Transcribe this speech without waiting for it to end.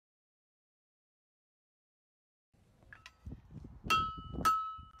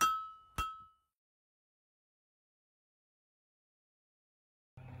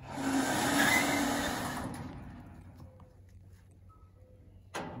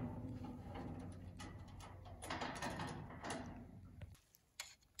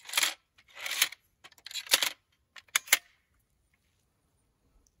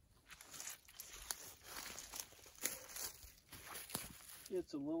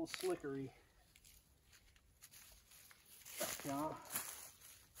It's a little slickery. Yeah.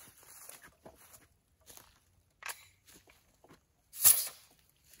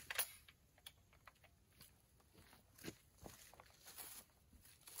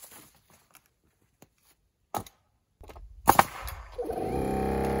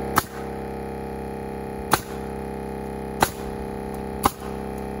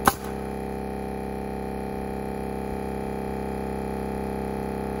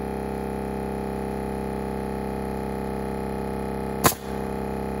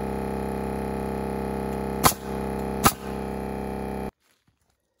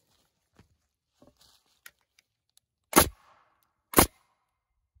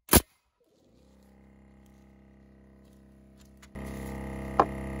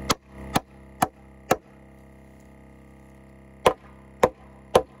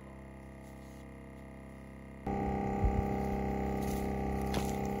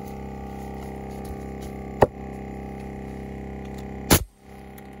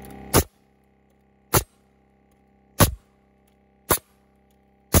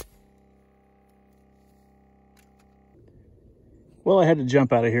 Well, I had to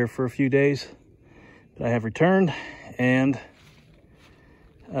jump out of here for a few days, but I have returned, and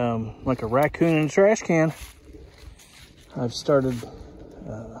like a raccoon in a trash can, I've started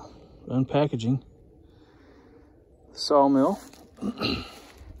unpackaging the Sawmill.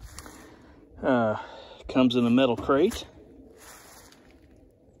 Comes in a metal crate.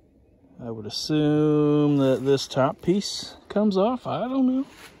 I would assume that this top piece comes off. I don't know,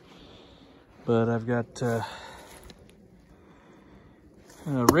 but I've got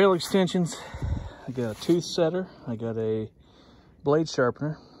rail extensions, I got a tooth setter, I got a blade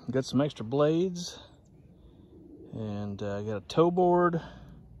sharpener, I got some extra blades, and I got a toe board,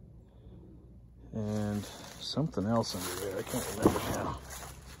 and something else under there, I can't remember now.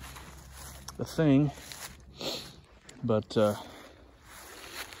 The thing, but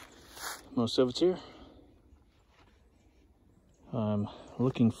most of it's here. I'm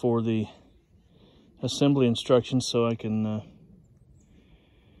looking for the assembly instructions so I can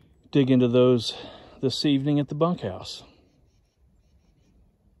dig into those this evening at the bunkhouse.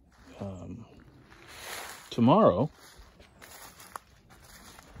 Tomorrow,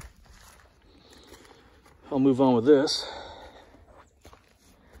 I'll move on with this.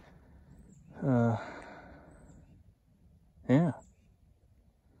 Yeah.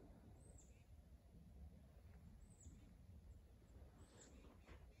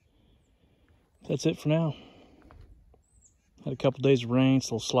 That's it for now. Had a couple days of rain,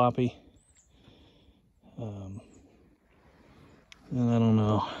 it's a little sloppy. And I don't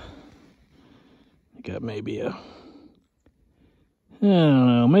know. I got maybe I don't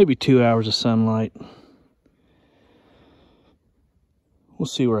know, maybe 2 hours of sunlight. We'll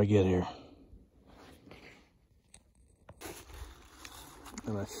see where I get here.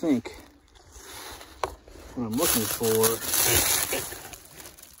 And I think what I'm looking for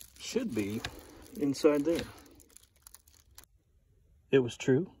should be inside there. It was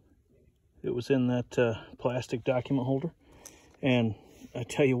true. It was in that plastic document holder. And I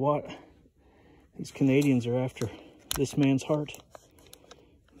tell you what, these Canadians are after this man's heart.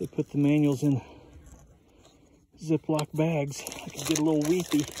 They put the manuals in Ziploc bags. I could get a little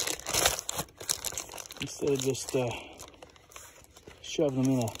weepy. Instead of just shoving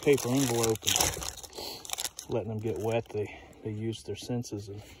them in a paper envelope and letting them get wet, they used their senses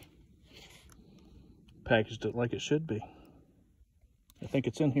and packaged it like it should be. I think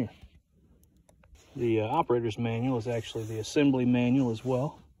it's in here. The operator's manual is actually the assembly manual as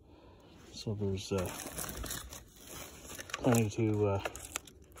well. So there's plenty to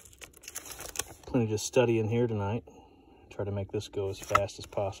study in here tonight. Try to make this go as fast as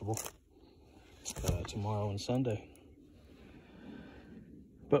possible tomorrow and Sunday.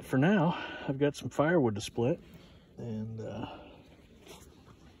 But for now, I've got some firewood to split and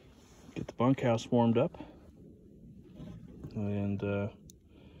get the bunkhouse warmed up and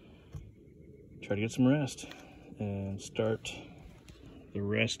try to get some rest and start the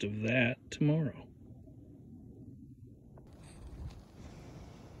rest of that tomorrow.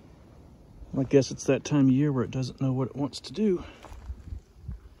 I guess it's that time of year where it doesn't know what it wants to do.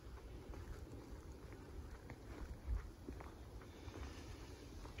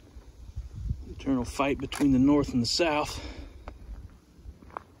 Eternal fight between the north and the south.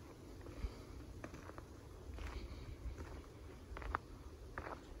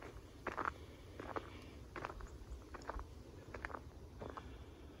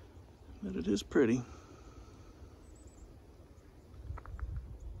 But it is pretty.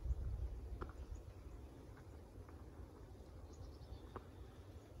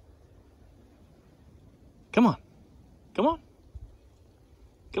 Come on. Come on.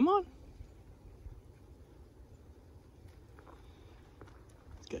 Come on.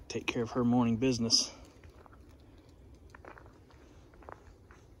 Got to take care of her morning business.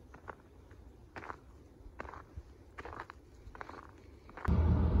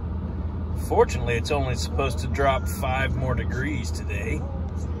 Fortunately, it's only supposed to drop 5 more degrees today.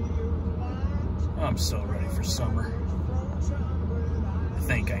 I'm so ready for summer. I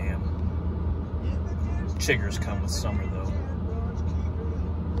think I am. Chiggers come with summer, though.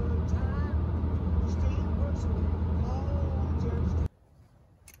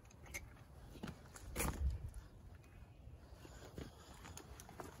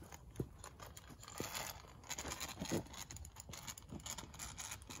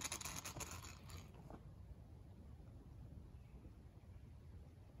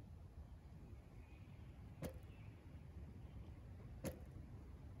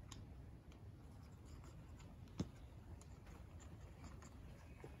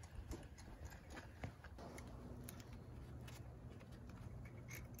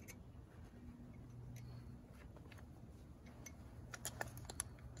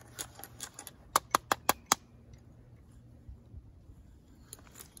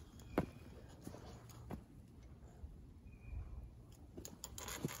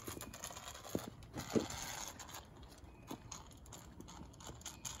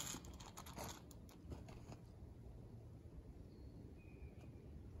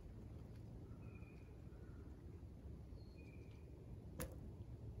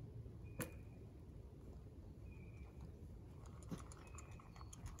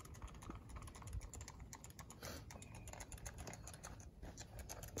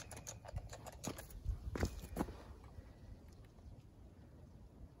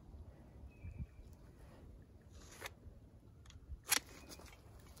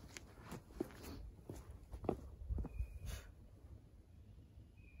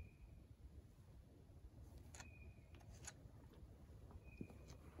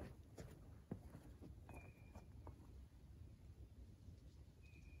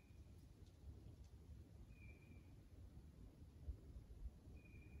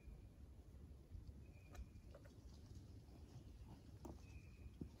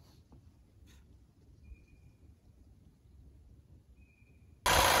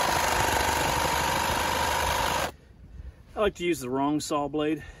 I like to use the wrong saw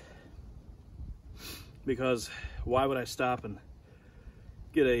blade because why would I stop and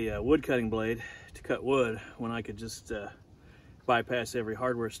get a wood cutting blade to cut wood when I could just bypass every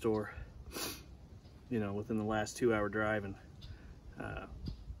hardware store, you know, within the last 2-hour drive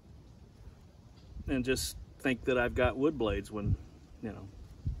and just think that I've got wood blades when, you know.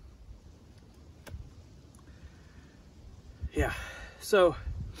 Yeah, so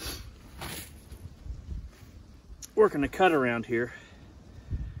working the cut around here.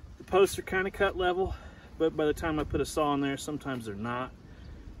 The posts are kind of cut level, but by the time I put a saw in there, sometimes they're not,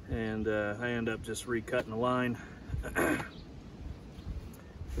 and I end up just recutting the line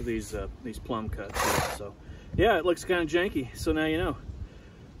for these plumb cuts here. So yeah, it looks kind of janky. So now you know.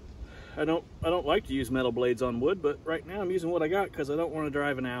 I don't like to use metal blades on wood, but right now I'm using what I got because I don't want to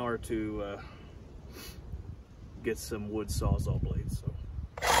drive an hour to get some wood sawzall blades. So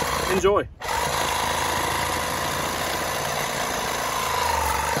enjoy.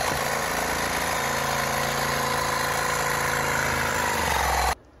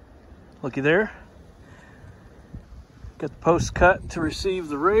 Looky there. Got the post cut to receive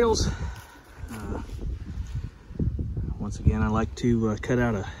the rails. Once again, I like to cut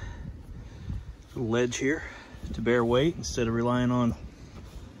out a little ledge here to bear weight instead of relying on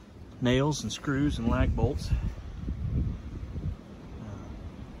nails and screws and lag bolts.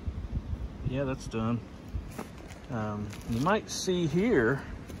 Yeah, that's done. You might see here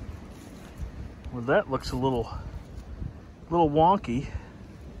where that looks a little wonky.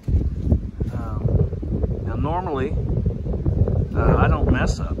 Now normally I don't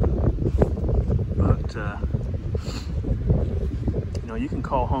mess up, but you know, you can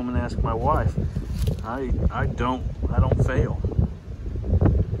call home and ask my wife. I don't fail.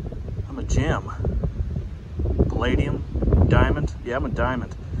 I'm a gem. Palladium, diamond. Yeah, I'm a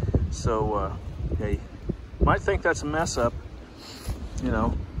diamond. So hey, might think that's a mess up, you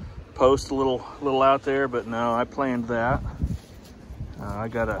know, post a little out there, but no, I planned that.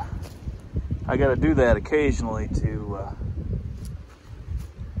 I gotta do that occasionally to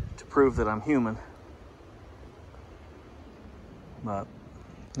prove that I'm human. But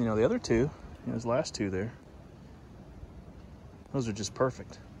you know, the other two, you know, those last two there, those are just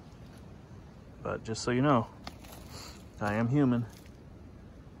perfect. But just so you know, I am human.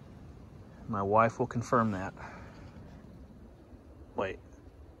 My wife will confirm that. Wait,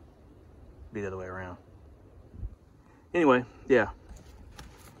 be the other way around. Anyway, yeah,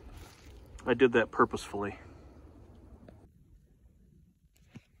 I did that purposefully.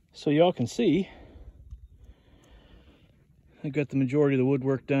 So y'all can see, I got the majority of the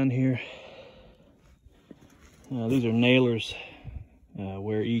woodwork done here. These are nailers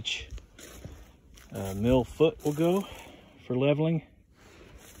where each mill foot will go for leveling.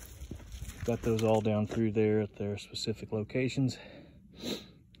 Got those all down through there at their specific locations.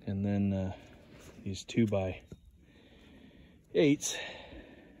 And then these 2x8s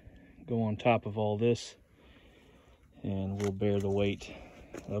go on top of all this and will bear the weight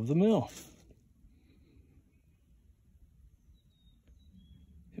of the mill.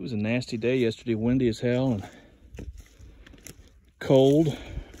 It was a nasty day yesterday, windy as hell and cold.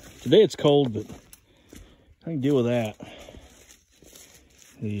 Today it's cold, but I can deal with that.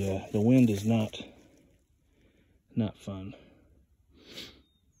 The wind is not fun.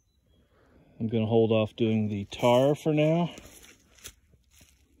 I'm gonna hold off doing the tar for now,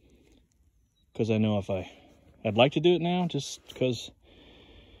 because I know I'd like to do it now, just because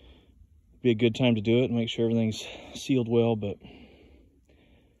it'd be a good time to do it and make sure everything's sealed well, but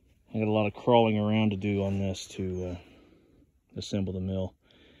I got a lot of crawling around to do on this to assemble the mill,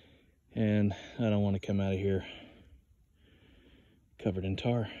 and I don't want to come out of here covered in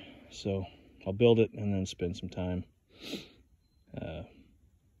tar. So I'll build it and then spend some time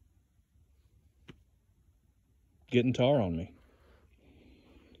getting tar on me.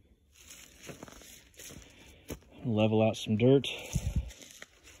 Level out some dirt,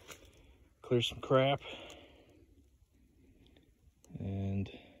 clear some crap, and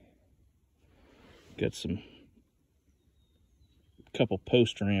got couple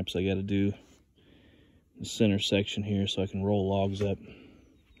post ramps I got to do in the center section here so I can roll logs up.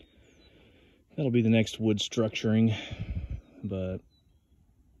 That'll be the next wood structuring, but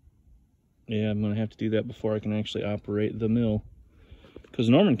yeah, I'm gonna have to do that before I can actually operate the mill, because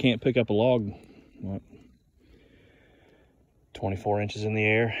Norman can't pick up a log, what, 24 inches in the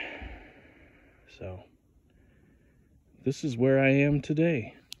air. So this is where I am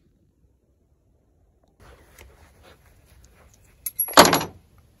today.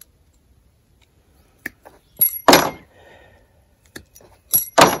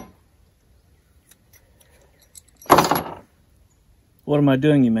 What am I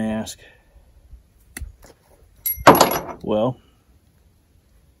doing, you may ask? Well,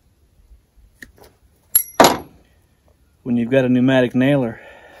 when you've got a pneumatic nailer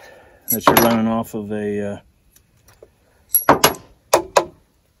that you're running off of a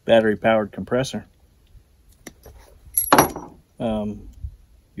battery-powered compressor,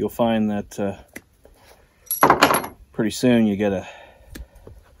 you'll find that pretty soon you gotta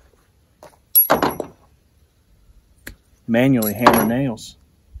manually hammer nails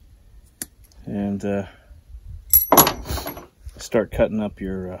and start cutting up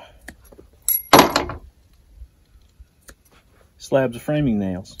your slabs of framing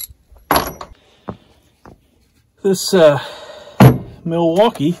nails. This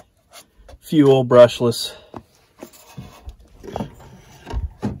Milwaukee fuel brushless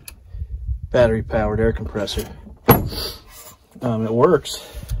battery powered air compressor, it works.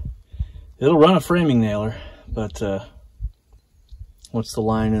 It'll run a framing nailer, but what's the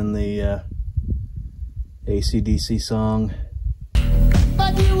line in the AC/DC song?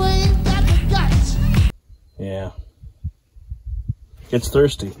 But you ain't got the guts. Yeah. It's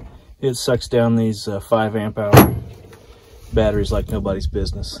thirsty. It sucks down these 5 amp hour batteries like nobody's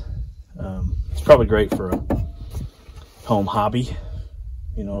business. It's probably great for a home hobby.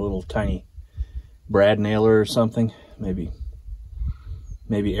 You know, a little tiny brad nailer or something. Maybe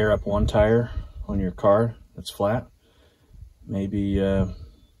air up one tire on your car that's flat. Maybe, I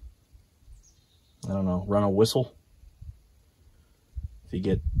don't know, run a whistle. If you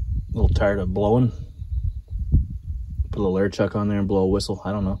get a little tired of blowing, put a little air chuck on there and blow a whistle.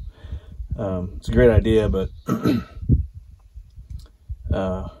 I don't know. It's a great idea, but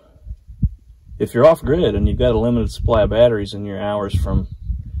if you're off grid and you've got a limited supply of batteries and your hours from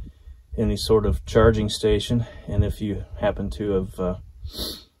any sort of charging station, and if you happen to have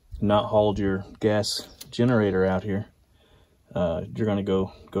not hauled your gas generator out here, you're gonna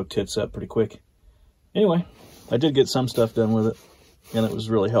go tits up pretty quick. Anyway, I did get some stuff done with it, and it was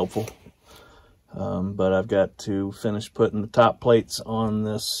really helpful. But I've got to finish putting the top plates on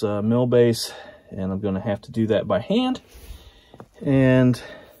this mill base, and I'm gonna have to do that by hand. And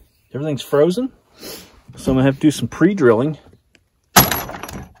everything's frozen, so I'm gonna have to do some pre-drilling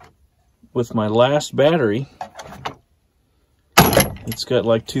with my last battery It's got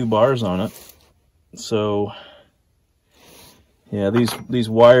like 2 bars on it. So yeah, these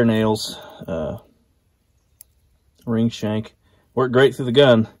wire nails, ring shank, work great through the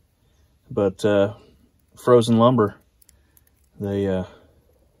gun, but frozen lumber, they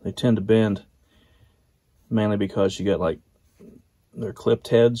tend to bend, mainly because you got like, they're clipped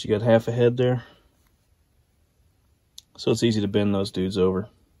heads. You got half a head there, so it's easy to bend those dudes over.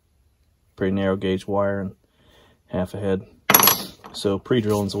 Pretty narrow gauge wire and half a head, so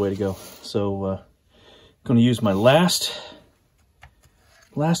pre-drilling's the way to go. So I'm going to use my last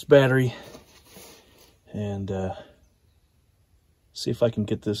battery and see if I can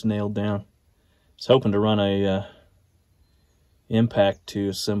get this nailed down. I was hoping to run a impact to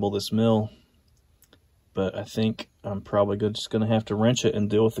assemble this mill, but I think I'm probably just going to have to wrench it and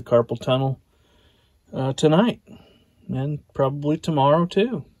deal with the carpal tunnel tonight, and probably tomorrow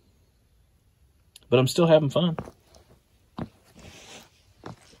too. But I'm still having fun.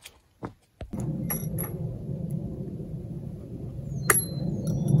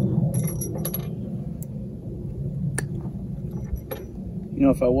 You know,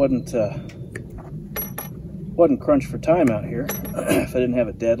 if I wasn't crunched for time out here, if I didn't have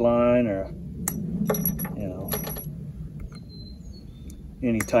a deadline or, you know,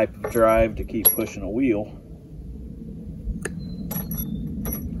 any type of drive to keep pushing a wheel,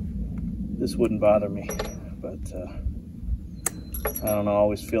 this wouldn't bother me. But I don't know, I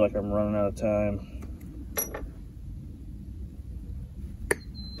always feel like I'm running out of time.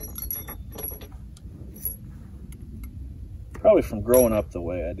 Probably from growing up the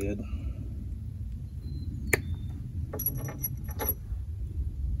way I did.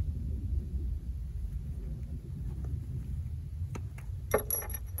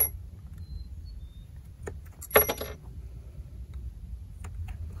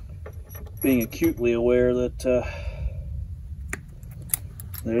 Being acutely aware that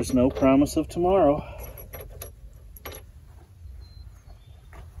there's no promise of tomorrow.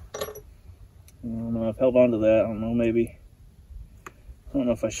 I don't know, I've held on to that. I don't know, maybe. I don't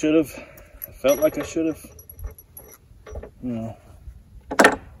know if I should have. I felt like I should have. You know,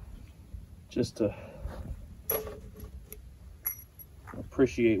 just to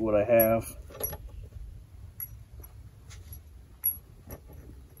appreciate what I have.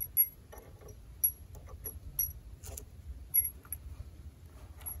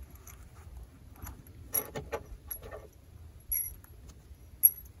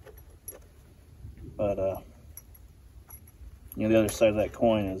 But you know, the other side of that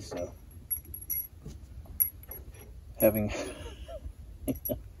coin is having a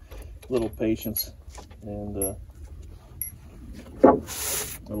little patience and a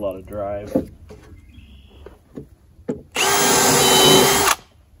lot of drive.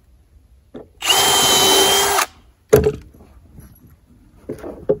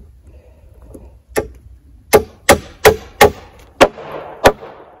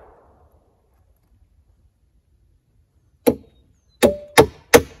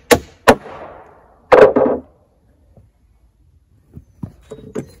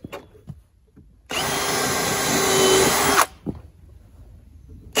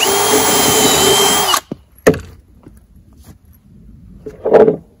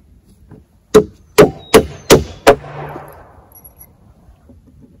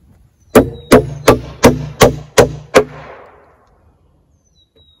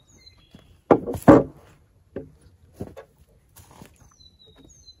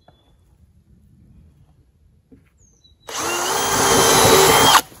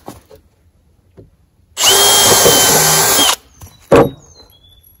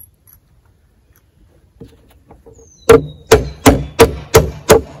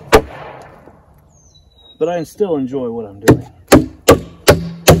 But I still enjoy what I'm doing.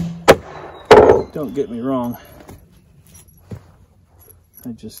 Don't get me wrong. I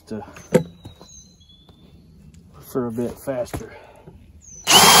just prefer a bit faster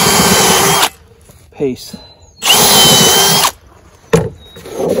pace.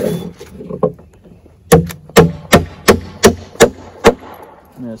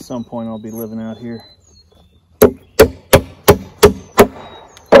 And at some point I'll be living out here.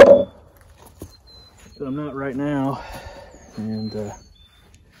 But I'm not right now, and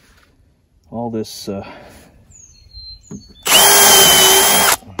all this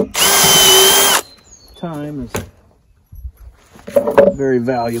time is very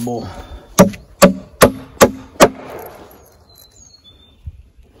valuable.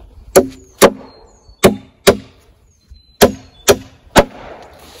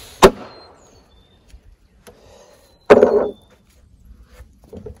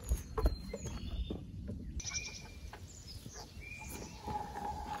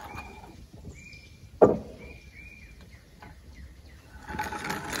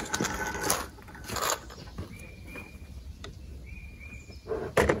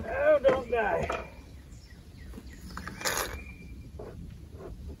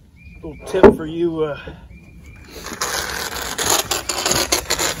 Little tip for you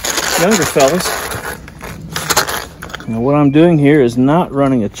younger fellas. Now what I'm doing here is not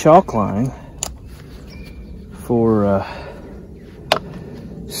running a chalk line for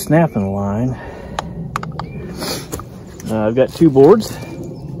snapping the line. I've got two boards,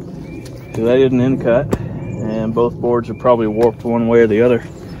 because I did an end cut, and both boards are probably warped one way or the other,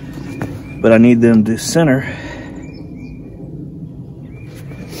 but I need them to center.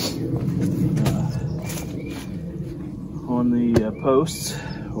 On the posts,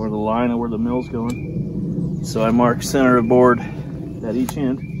 or the line of where the mill's going. So I mark center of board at each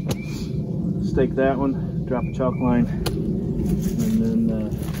end, stake that one, drop a chalk line, and then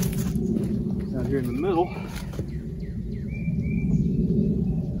out here in the middle,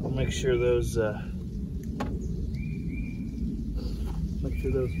 I'll make sure those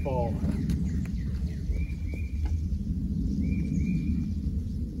fall.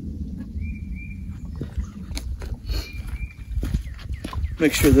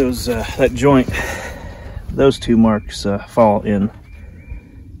 Make sure those that joint, those two marks fall in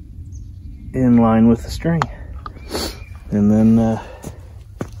line with the string, and then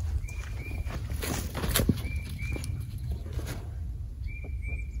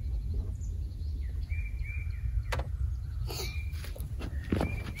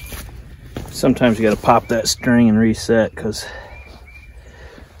sometimes you got to pop that string and reset, because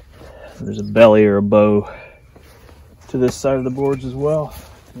there's a belly or a bow to this side of the boards as well.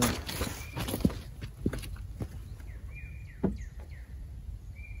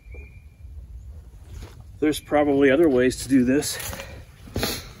 There's probably other ways to do this.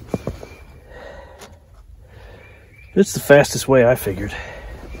 It's the fastest way I figured,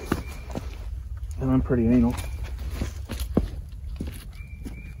 and I'm pretty anal.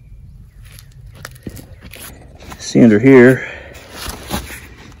 See under here,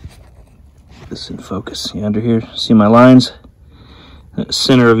 this in focus. Yeah, under here, see my lines? At the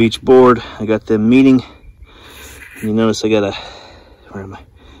center of each board, I got them meeting. And you notice I got a, where am I?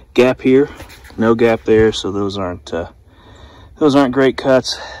 Gap here, no gap there, so those aren't great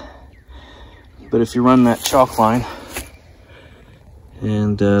cuts. But if you run that chalk line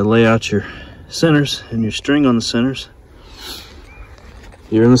and lay out your centers and your string on the centers,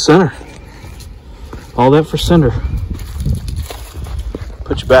 you're in the center. All that for center.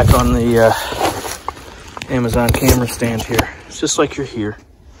 Put you back on the Amazon camera stand here. It's just like you're here.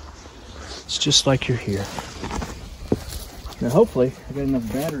 It's just like you're here. Now hopefully I got enough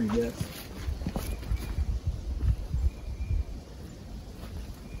battery yet.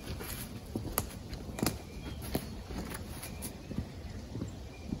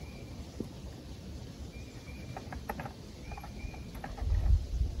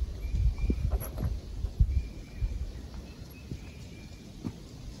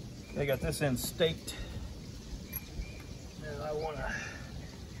 I got this end staked, and I want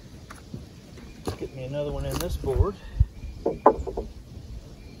to get me another one in this board.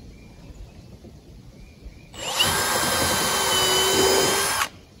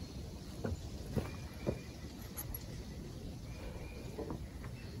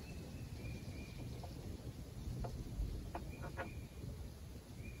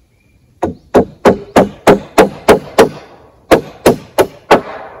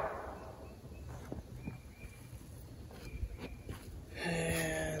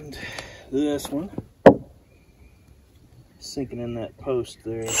 This one sinking in that post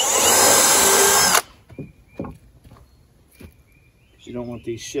there, you don't want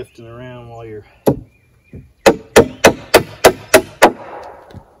these shifting around while you're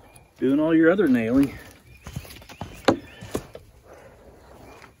doing all your other nailing.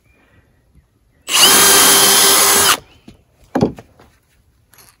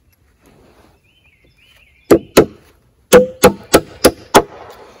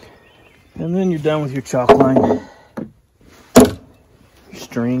 And then you're done with your chalk line, your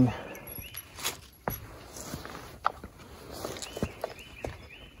string.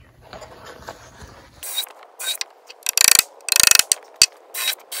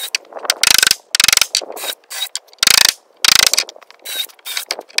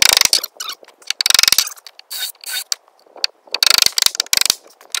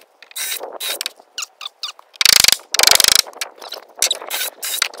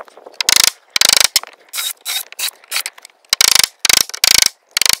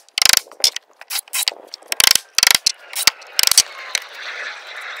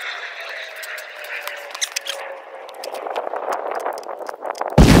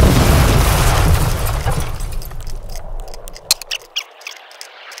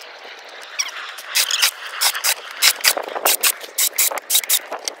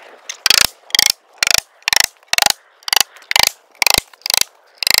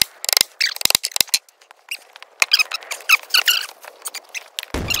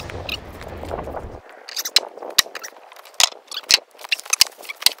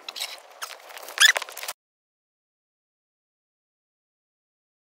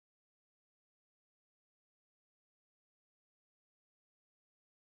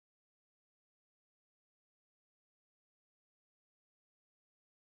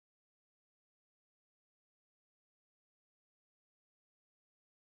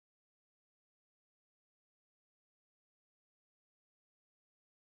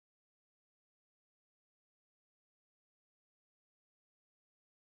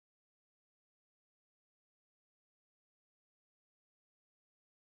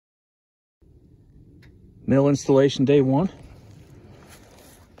 Mill installation day 1.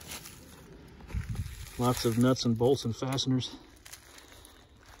 Lots of nuts and bolts and fasteners.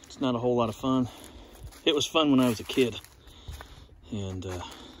 It's not a whole lot of fun. It was fun when I was a kid. And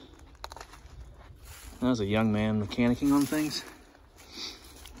I was a young man mechanicking on things.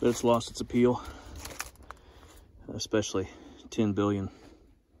 But it's lost its appeal. Especially 10 billion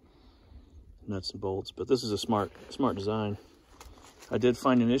nuts and bolts. But this is a smart design. I did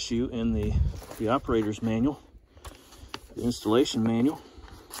find an issue in the operator's manual, the installation manual.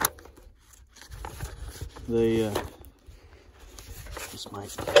 They this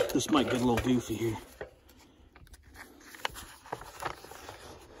might get a little goofy here.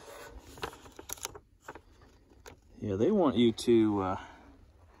 Yeah, they want you to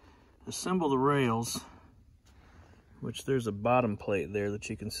assemble the rails, which there's a bottom plate there that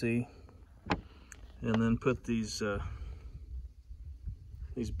you can see, and then put these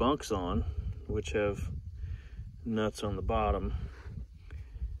bunks on, which have nuts on the bottom.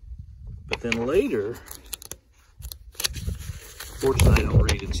 But then later, fortunately I don't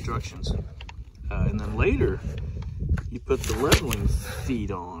read instructions, and then later you put the leveling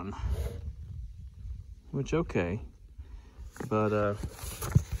feet on, which okay, but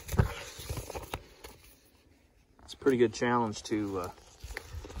it's a pretty good challenge to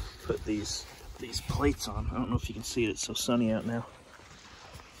put these plates on. I don't know if you can see it, it's so sunny out now.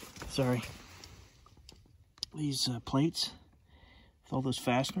 Sorry. These plates with all those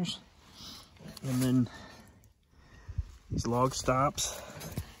fasteners, and then these log stops,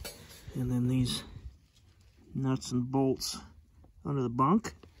 and then these nuts and bolts under the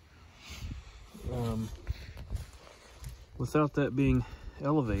bunk. Without that being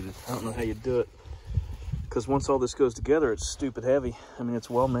elevated, I don't know how you do it, because once all this goes together, it's stupid heavy. I mean, it's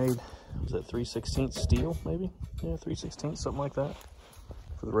well made. Was that 3/16 steel, maybe? Yeah, 3/16, something like that,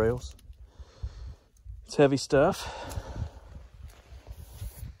 for the rails. It's heavy stuff.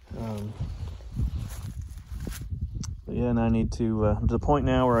 But yeah, and I need to the point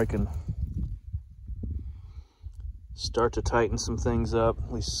now where I can start to tighten some things up,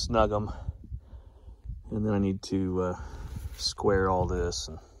 at least snug them. And then I need to square all this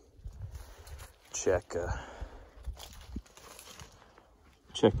and check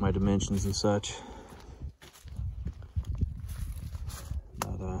my dimensions and such.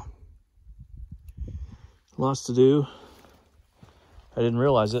 But lots to do. I didn't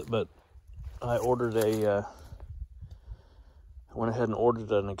realize it, but I ordered I went ahead and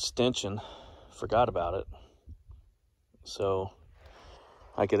ordered an extension, forgot about it. So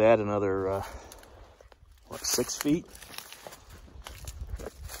I could add another, 6 feet?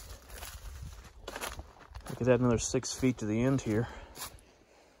 I could add another 6 feet to the end here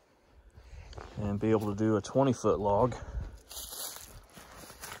and be able to do a 20-foot log.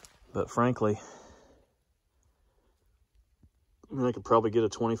 But frankly, I mean, I could probably get a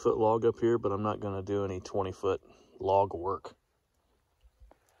 20-foot log up here, but I'm not going to do any 20-foot log work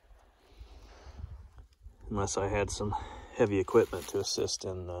unless I had some heavy equipment to assist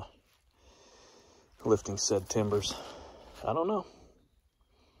in lifting said timbers. I don't know.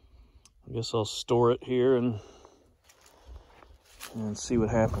 I guess I'll store it here and see what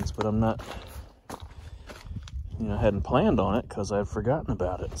happens, but I'm not, I hadn't planned on it because I'd forgotten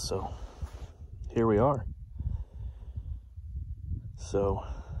about it. So here we are. So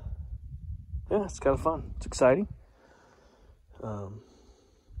yeah, it's kind of fun. It's exciting.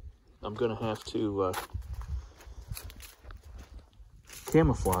 I'm gonna have to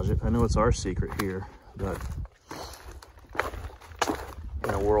camouflage it. I know it's our secret here, but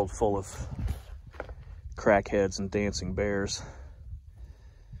in a world full of crackheads and dancing bears,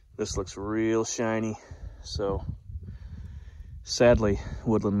 this looks real shiny. So sadly,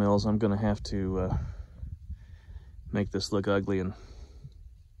 Woodland Mills, I'm gonna have to make this look ugly and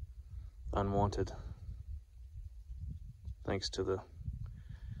unwanted, thanks to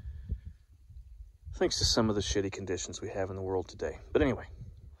some of the shitty conditions we have in the world today. But anyway,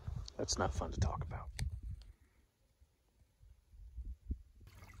 that's not fun to talk about.